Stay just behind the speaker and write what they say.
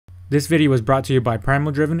This video was brought to you by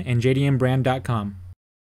Primal Driven and JDMbrand.com.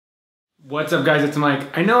 What's up guys, it's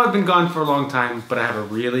Mike. I know I've been gone for a long time, but I have a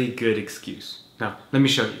really good excuse. Now, let me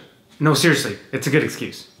show you. No, seriously, it's a good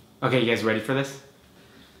excuse. Okay, you guys ready for this?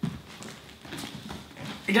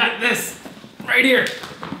 I got this right here.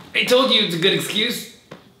 I told you it's a good excuse.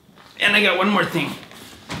 And I got one more thing.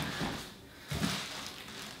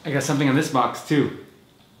 I got something in this box too.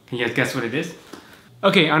 Can you guys guess what it is?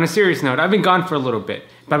 Okay, on a serious note, I've been gone for a little bit,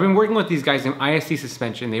 but I've been working with these guys in ISC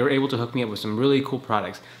suspension. They were able to hook me up with some really cool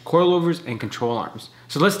products, coilovers and control arms.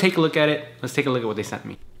 So let's take a look at it. Let's take a look at what they sent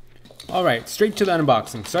me. All right, straight to the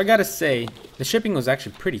unboxing. So I gotta say, the shipping was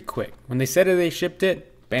actually pretty quick. When they said that they shipped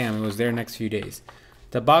it, bam, it was there next few days.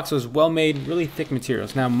 The box was well made, really thick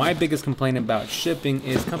materials. Now, my biggest complaint about shipping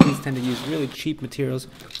is companies tend to use really cheap materials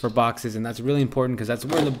for boxes, and that's really important because that's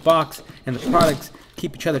where the box and the products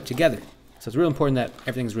keep each other together. So it's really important that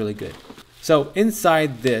everything's really good. So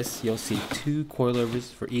inside this, you'll see 2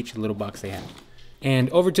 coilovers for each little box they have. And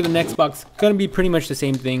over to the next box, gonna be pretty much the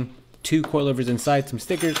same thing. 2 coilovers inside, some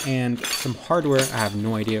stickers, and some hardware. I have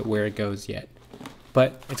no idea where it goes yet.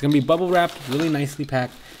 But it's gonna be bubble wrapped, really nicely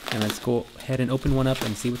packed. And let's go ahead and open one up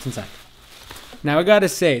and see what's inside. Now I gotta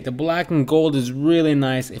say, the black and gold is really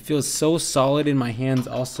nice. It feels so solid in my hands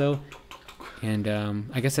also. And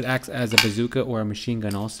I guess it acts as a bazooka or a machine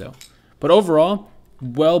gun also. But overall,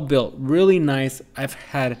 well built, really nice. I've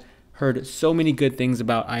heard so many good things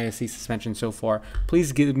about ISC suspension so far.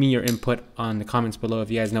 Please give me your input on the comments below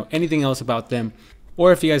if you guys know anything else about them,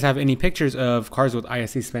 or if you guys have any pictures of cars with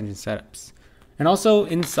ISC suspension setups. And also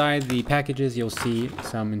inside the packages, you'll see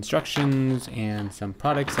some instructions and some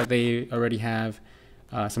products that they already have,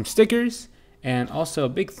 some stickers, and also a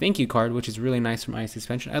big thank you card, which is really nice from ISC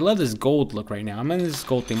suspension. I love this gold look right now. I'm in this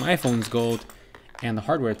gold thing. My phone's gold. And the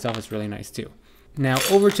hardware itself is really nice too. Now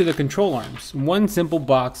over to the control arms. One simple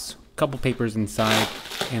box, couple papers inside,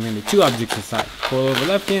 and then the 2 objects inside. Coilover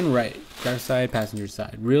left and right, driver side, passenger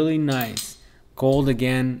side. Really nice. Gold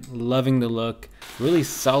again, loving the look. Really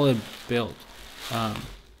solid build.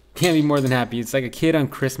 Can't be more than happy. It's like a kid on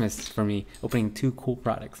Christmas for me, opening 2 cool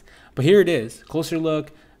products. But here it is, closer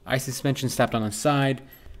look, ISC suspension strapped on the side,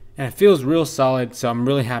 and it feels real solid, so I'm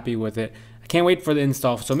really happy with it. Can't wait for the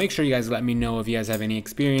install, so make sure you guys let me know if you guys have any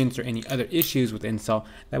experience or any other issues with the install.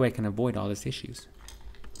 That way I can avoid all these issues.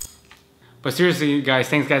 But seriously, guys,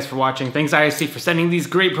 thanks guys for watching. Thanks ISC for sending these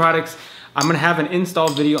great products. I'm gonna have an install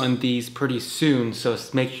video on these pretty soon, so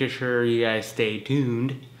make sure you guys stay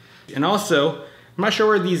tuned. And also, I'm not sure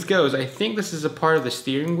where these goes. I think this is a part of the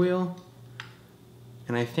steering wheel,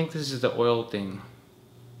 and I think this is the oil thing.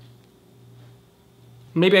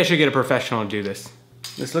 Maybe I should get a professional to do this.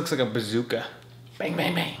 This looks like a bazooka. Bang,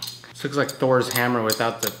 bang, bang. This looks like Thor's hammer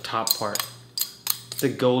without the top part. The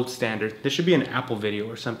gold standard. This should be an Apple video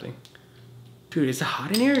or something. Dude, is it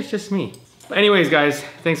hot in here? It's just me. But anyways, guys,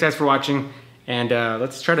 thanks guys for watching. And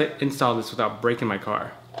let's try to install this without breaking my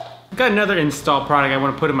car. I've got another install product I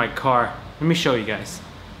want to put in my car. Let me show you guys.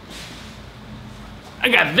 I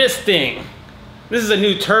got this thing. This is a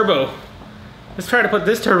new turbo. Let's try to put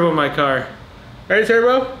this turbo in my car. Ready,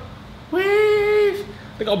 turbo? Whee!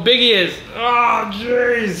 Look how big he is. Oh,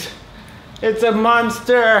 jeez. It's a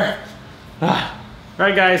monster.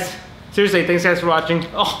 Alright, guys. Seriously, thanks guys for watching.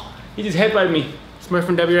 Oh, he just headbutted me.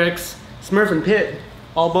 Smurfinwrx, Smurfin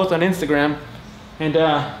all both on Instagram. And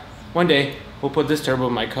one day, we'll put this turbo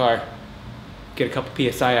in my car. Get a couple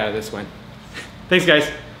PSI out of this one. Thanks, guys.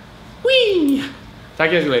 Whee! Talk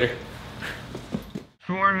to you guys later.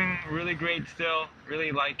 Performing really great still.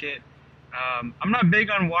 Really like it. I'm not big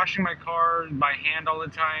on washing my car by hand all the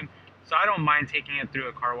time, so I don't mind taking it through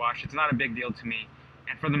a car wash. It's not a big deal to me,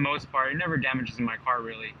 and for the most part, it never damages my car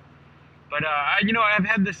really. But you know, I've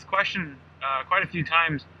had this question quite a few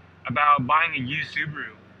times about buying a used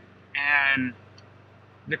Subaru, and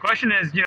the question is, you know,